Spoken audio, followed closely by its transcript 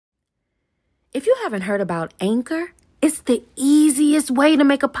If you haven't heard about Anchor, it's the easiest way to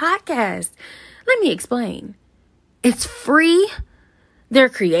make a podcast. Let me explain. It's free. There are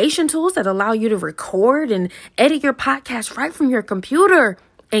creation tools that allow you to record and edit your podcast right from your computer.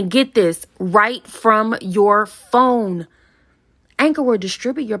 And get this, right from your phone. Anchor will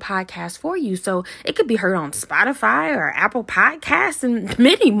distribute your podcast for you so it could be heard on Spotify or Apple Podcasts and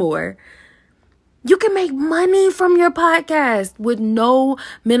many more. You can make money from your podcast with no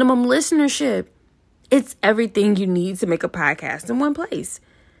minimum listenership. It's everything you need to make a podcast in one place.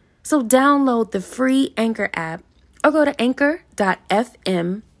 So download the free Anchor app or go to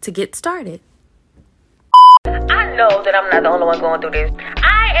anchor.fm to get started. I know that I'm not the only one going through this.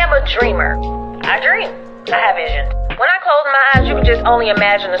 I am a dreamer. I dream. I have vision. When I close my eyes, you can just only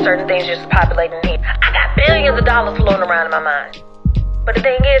imagine the certain things just populating here. I got billions of dollars floating around in my mind. But the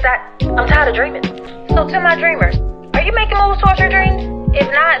thing is, I'm tired of dreaming. So to my dreamers, are you making moves towards your dreams?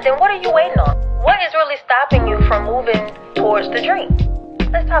 If not, then what are you waiting on? What is really stopping you from moving towards the dream?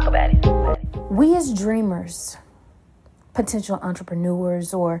 Let's talk about it. We as dreamers, potential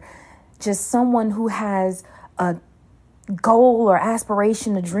entrepreneurs, or just someone who has a goal or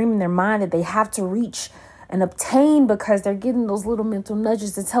aspiration, a dream in their mind that they have to reach and obtain because they're getting those little mental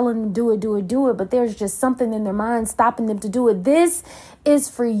nudges to tell them to do it. But there's just something in their mind stopping them to do it. This is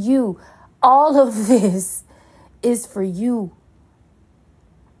for you. All of this is for you.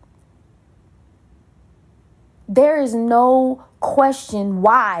 There is no question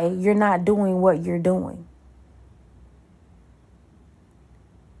why you're not doing what you're doing.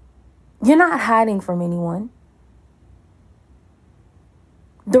 You're not hiding from anyone.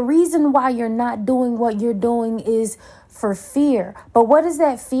 The reason why you're not doing what you're doing is for fear. But what is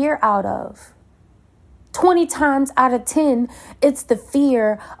that fear out of? 20 times out of 10, it's the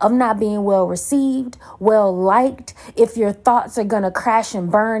fear of not being well received, well liked. If your thoughts are going to crash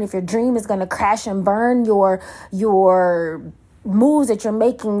and burn, if your dream is going to crash and burn, your moves that you're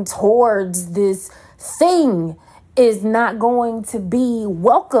making towards this thing is not going to be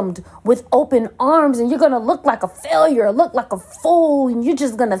welcomed with open arms, and you're going to look like a failure, look like a fool, and you're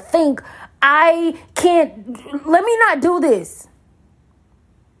just going to think, let me not do this.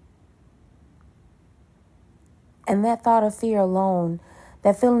 And that thought of fear alone,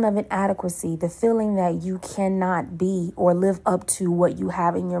 that feeling of inadequacy, the feeling that you cannot be or live up to what you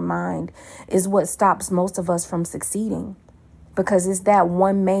have in your mind is what stops most of us from succeeding. Because it's that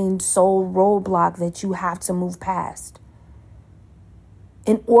one main sole roadblock that you have to move past.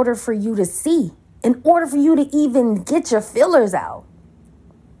 In order for you to see, in order for you to even get your fillers out.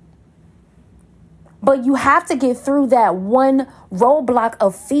 But you have to get through that one roadblock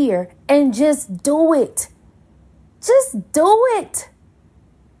of fear and just do it. Just do it.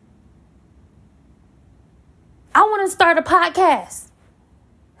 I want to start a podcast.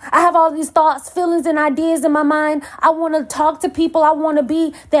 I have all these thoughts, feelings, and ideas in my mind. I want to talk to people. I want to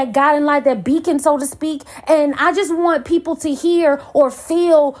be that guiding light, that beacon, so to speak. And I just want people to hear or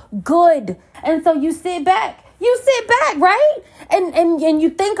feel good. And so you sit back, right? And you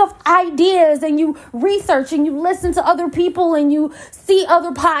think of ideas and you research and you listen to other people and you see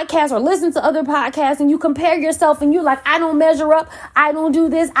other podcasts or listen to other podcasts and you compare yourself and you're like, I don't measure up. I don't do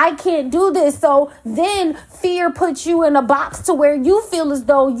this. I can't do this. So then fear puts you in a box to where you feel as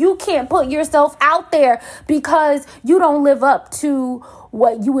though you can't put yourself out there because you don't live up to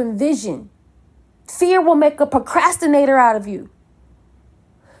what you envision. Fear will make a procrastinator out of you.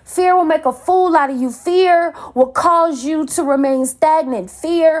 Fear will make a fool out of you. Fear will cause you to remain stagnant.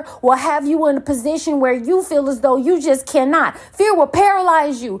 Fear will have you in a position where you feel as though you just cannot. Fear will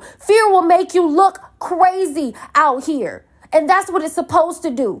paralyze you. Fear will make you look crazy out here. And that's what it's supposed to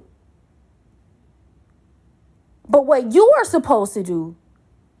do. But what you are supposed to do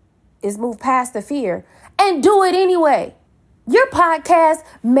is move past the fear and do it anyway. Your podcast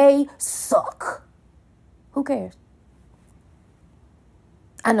may suck. Who cares?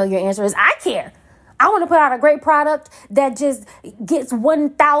 I know your answer is, I care. I want to put out a great product that just gets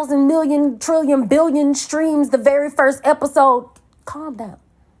 1,000 million, trillion, billion streams the very first episode. Calm down.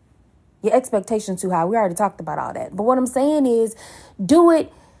 Your expectations too high. We already talked about all that. But what I'm saying is, do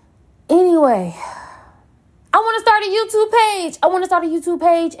it anyway. I want to start a YouTube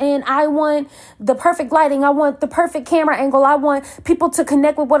page and I want the perfect lighting. I want the perfect camera angle. I want people to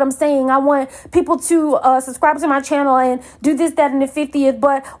connect with what I'm saying. I want people to subscribe to my channel and do this, that, and the 50th.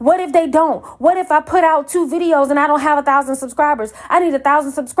 But what if they don't? What if I put out 2 videos and I don't have 1,000 subscribers? I need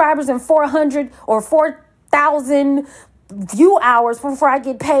 1,000 subscribers and 400 or 4,000 view hours before I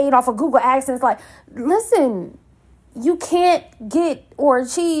get paid off of Google AdSense. Like, listen, you can't get or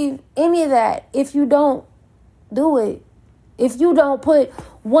achieve any of that if you don't do it if you don't put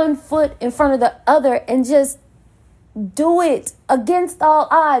one foot in front of the other and just do it against all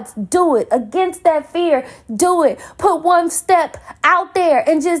odds. Do it against that fear. Do it. Put one step out there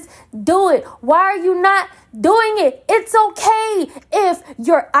and just do it. Why are you not doing it? It's okay if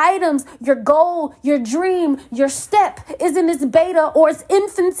your items, your goal, your dream, your step is in its beta or its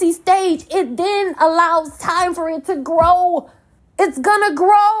infancy stage. It then allows time for it to grow. It's gonna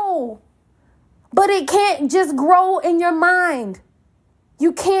grow. But it can't just grow in your mind.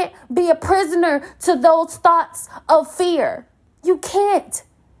 You can't be a prisoner to those thoughts of fear. You can't.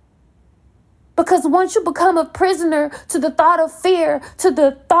 Because once you become a prisoner to the thought of fear, to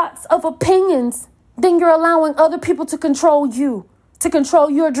the thoughts of opinions, then you're allowing other people to control you, to control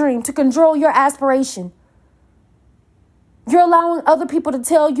your dream, to control your aspiration. You're allowing other people to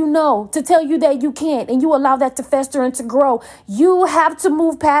tell you no, to tell you that you can't, and you allow that to fester and to grow. You have to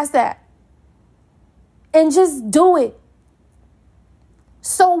move past that and just do it.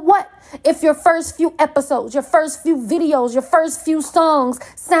 So what if your first few episodes, your first few videos, your first few songs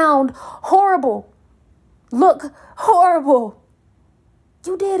sound horrible, look horrible?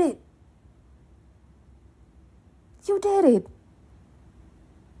 You did it. You did it.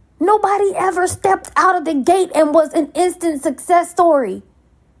 Nobody ever stepped out of the gate and was an instant success story.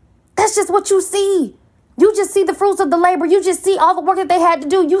 That's just what you see. You just see the fruits of the labor. You just see all the work that they had to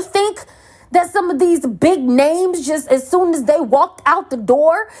do. You think that some of these big names, just as soon as they walked out the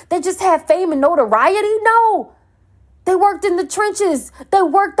door, they just had fame and notoriety? No. They worked in the trenches. They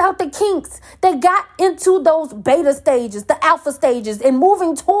worked out the kinks. They got into those beta stages, the alpha stages, and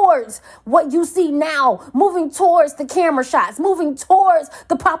moving towards what you see now, moving towards the camera shots, moving towards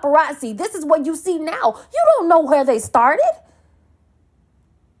the paparazzi. This is what you see now. You don't know where they started.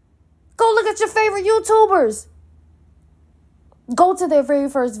 Go look at your favorite YouTubers. Go to their very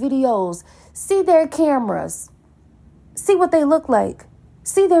first videos. See their cameras. See what they look like.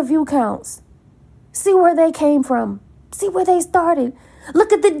 See their view counts. See where they came from. See where they started.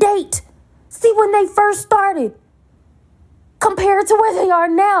 Look at the date. See when they first started. Compared to where they are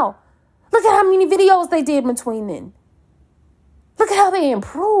now. Look at how many videos they did between then. Look at how they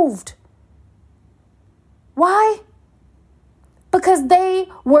improved. Why? Because they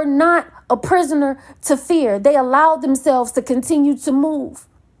were not a prisoner to fear. They allowed themselves to continue to move.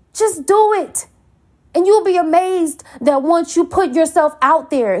 Just do it. And you'll be amazed that once you put yourself out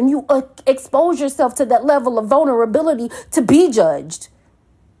there and you expose yourself to that level of vulnerability to be judged,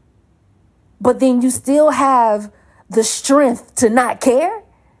 but then you still have the strength to not care,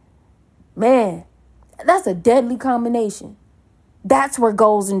 man, that's a deadly combination. That's where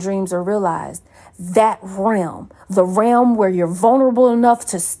goals and dreams are realized. That realm, the realm where you're vulnerable enough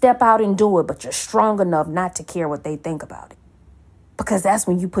to step out and do it, but you're strong enough not to care what they think about it. Because that's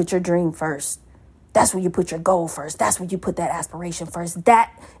when you put your dream first. That's when you put your goal first. That's when you put that aspiration first.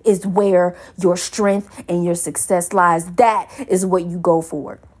 That is where your strength and your success lies. That is what you go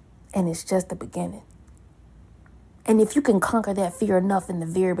for. And it's just the beginning. And if you can conquer that fear enough in the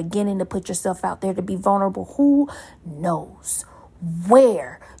very beginning to put yourself out there to be vulnerable, who knows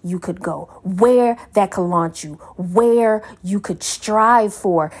where you could go, where that could launch you, where you could strive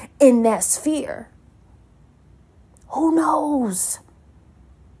for in that sphere. Who knows?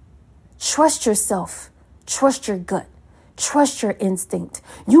 Trust yourself. Trust your gut. Trust your instinct.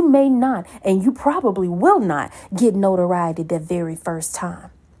 You may not, and you probably will not, get notoriety the very first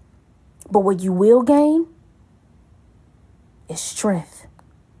time. But what you will gain is strength.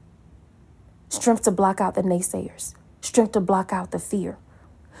 Strength to block out the naysayers. Strength to block out the fear.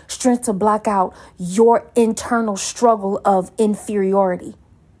 Strength to block out your internal struggle of inferiority.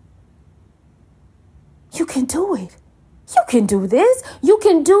 You can do it. You can do this. You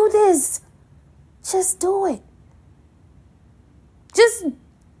can do this. Just do it. Just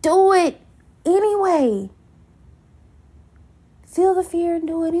do it anyway. Feel the fear and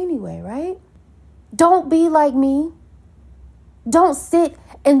do it anyway, right? Don't be like me. Don't sit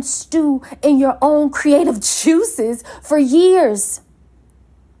and stew in your own creative juices for years,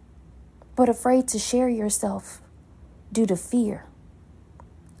 but afraid to share yourself due to fear.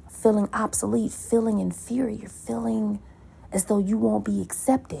 Feeling obsolete, feeling inferior, feeling as though you won't be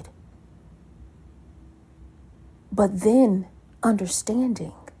accepted. But then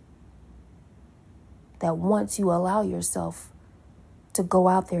understanding that once you allow yourself to go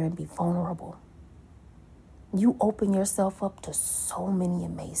out there and be vulnerable, you open yourself up to so many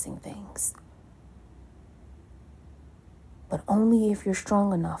amazing things. But only if you're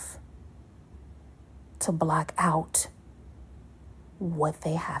strong enough to block out what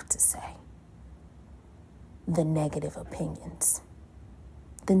they have to say. The negative opinions,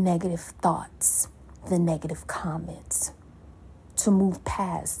 the negative thoughts, the negative comments, to move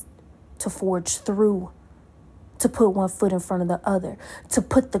past, to forge through, to put one foot in front of the other, to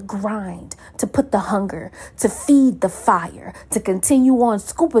put the grind, to put the hunger, to feed the fire, to continue on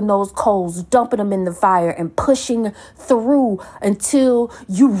scooping those coals, dumping them in the fire and pushing through until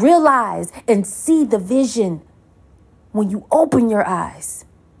you realize and see the vision when you open your eyes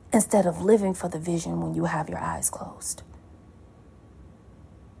instead of living for the vision when you have your eyes closed.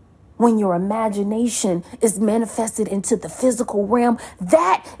 When your imagination is manifested into the physical realm,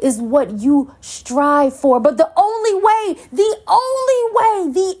 that is what you strive for. But the only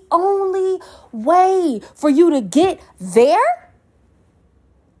way for you to get there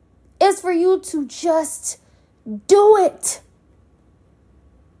is for you to just do it.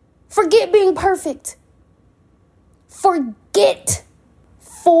 Forget being perfect. Forget.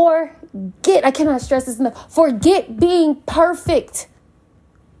 I cannot stress this enough. Forget being perfect.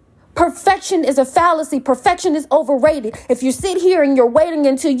 Perfection is a fallacy. Perfection is overrated. If you sit here and you're waiting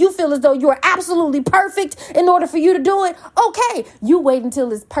until you feel as though you are absolutely perfect in order for you to do it, okay, you wait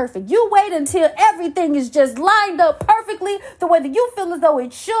until it's perfect. You wait until everything is just lined up perfectly the way that you feel as though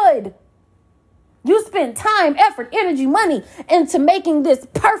it should. You spend time, effort, energy, money into making this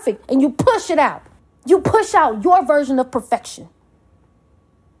perfect, and you push it out. You push out your version of perfection.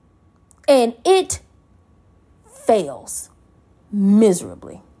 And it fails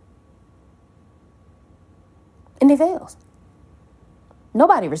miserably. And it fails.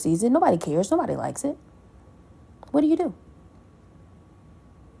 Nobody receives it. Nobody cares. Nobody likes it. What do you do?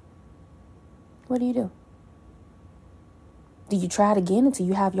 What do you do? Do you try it again until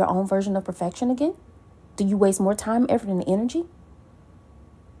you have your own version of perfection again? Do you waste more time, effort, and energy?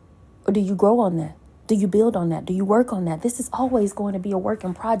 Or do you grow on that? Do you build on that? Do you work on that? This is always going to be a work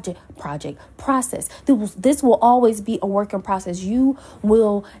in process. This will always be a work in process. You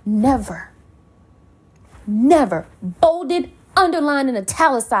will never, bolded, underlined, and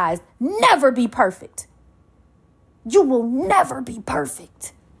italicized, never be perfect. You will never be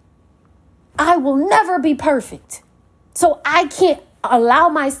perfect. I will never be perfect. So I can't allow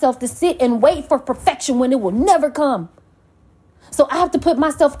myself to sit and wait for perfection when it will never come. So I have to put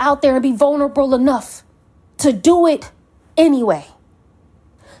myself out there and be vulnerable enough to do it anyway.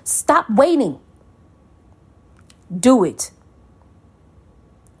 Stop waiting. Do it.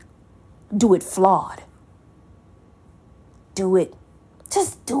 Do it flawed. Do it.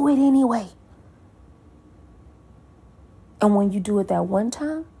 Just do it anyway. And when you do it that one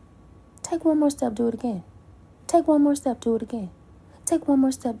time, take one more step, do it again. Take one more step, do it again. Take one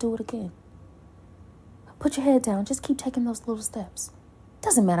more step, do it again. Put your head down. Just keep taking those little steps.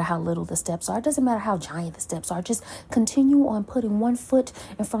 Doesn't matter how little the steps are. Doesn't matter how giant the steps are. Just continue on putting one foot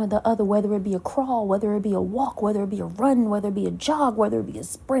in front of the other, whether it be a crawl, whether it be a walk, whether it be a run, whether it be a jog, whether it be a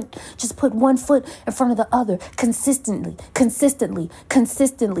sprint. Just put one foot in front of the other consistently.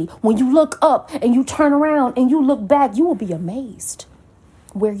 When you look up and you turn around and you look back, you will be amazed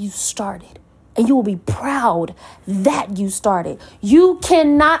where you started. And you will be proud that you started. You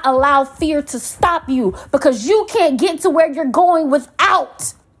cannot allow fear to stop you because you can't get to where you're going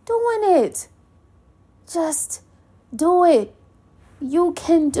without doing it. Just do it. You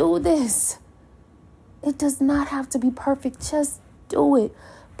can do this. It does not have to be perfect. Just do it.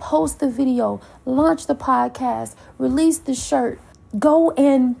 Post the video, launch the podcast, release the shirt, go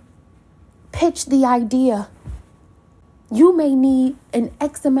and pitch the idea. You may need an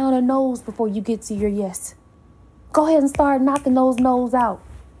X amount of no's before you get to your yes. Go ahead and start knocking those no's out.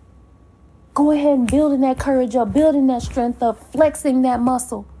 Go ahead and building that courage up, building that strength up, flexing that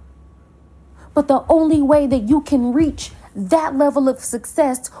muscle. But the only way that you can reach that level of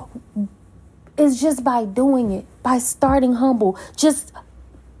success is just by doing it, by starting humble, just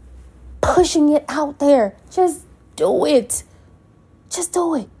pushing it out there. Just do it. Just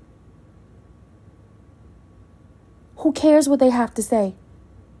do it. Who cares what they have to say?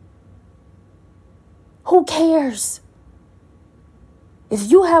 Who cares?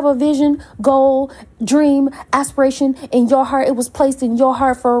 If you have a vision, goal, dream, aspiration in your heart, it was placed in your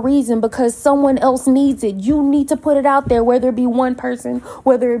heart for a reason because someone else needs it. You need to put it out there, whether it be one person,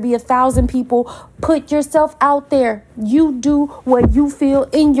 whether it be 1,000 people. Put yourself out there. You do what you feel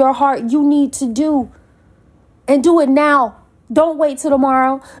in your heart you need to do. And do it now. Don't wait till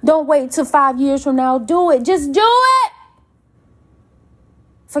tomorrow. Don't wait till 5 years from now. Do it. Just do it.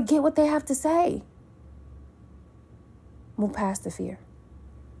 Forget what they have to say. Move past the fear.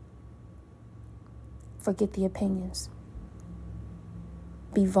 Forget the opinions.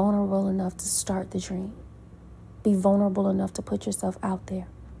 Be vulnerable enough to start the dream. Be vulnerable enough to put yourself out there.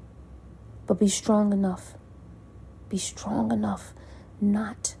 But be strong enough. Be strong enough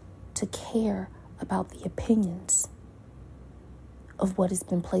not to care about the opinions. of what has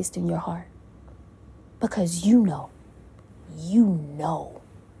been placed in your heart. Because you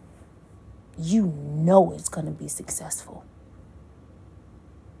know it's going to be successful.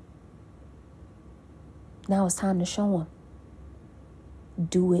 Now it's time to show them.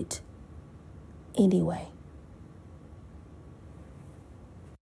 Do it anyway.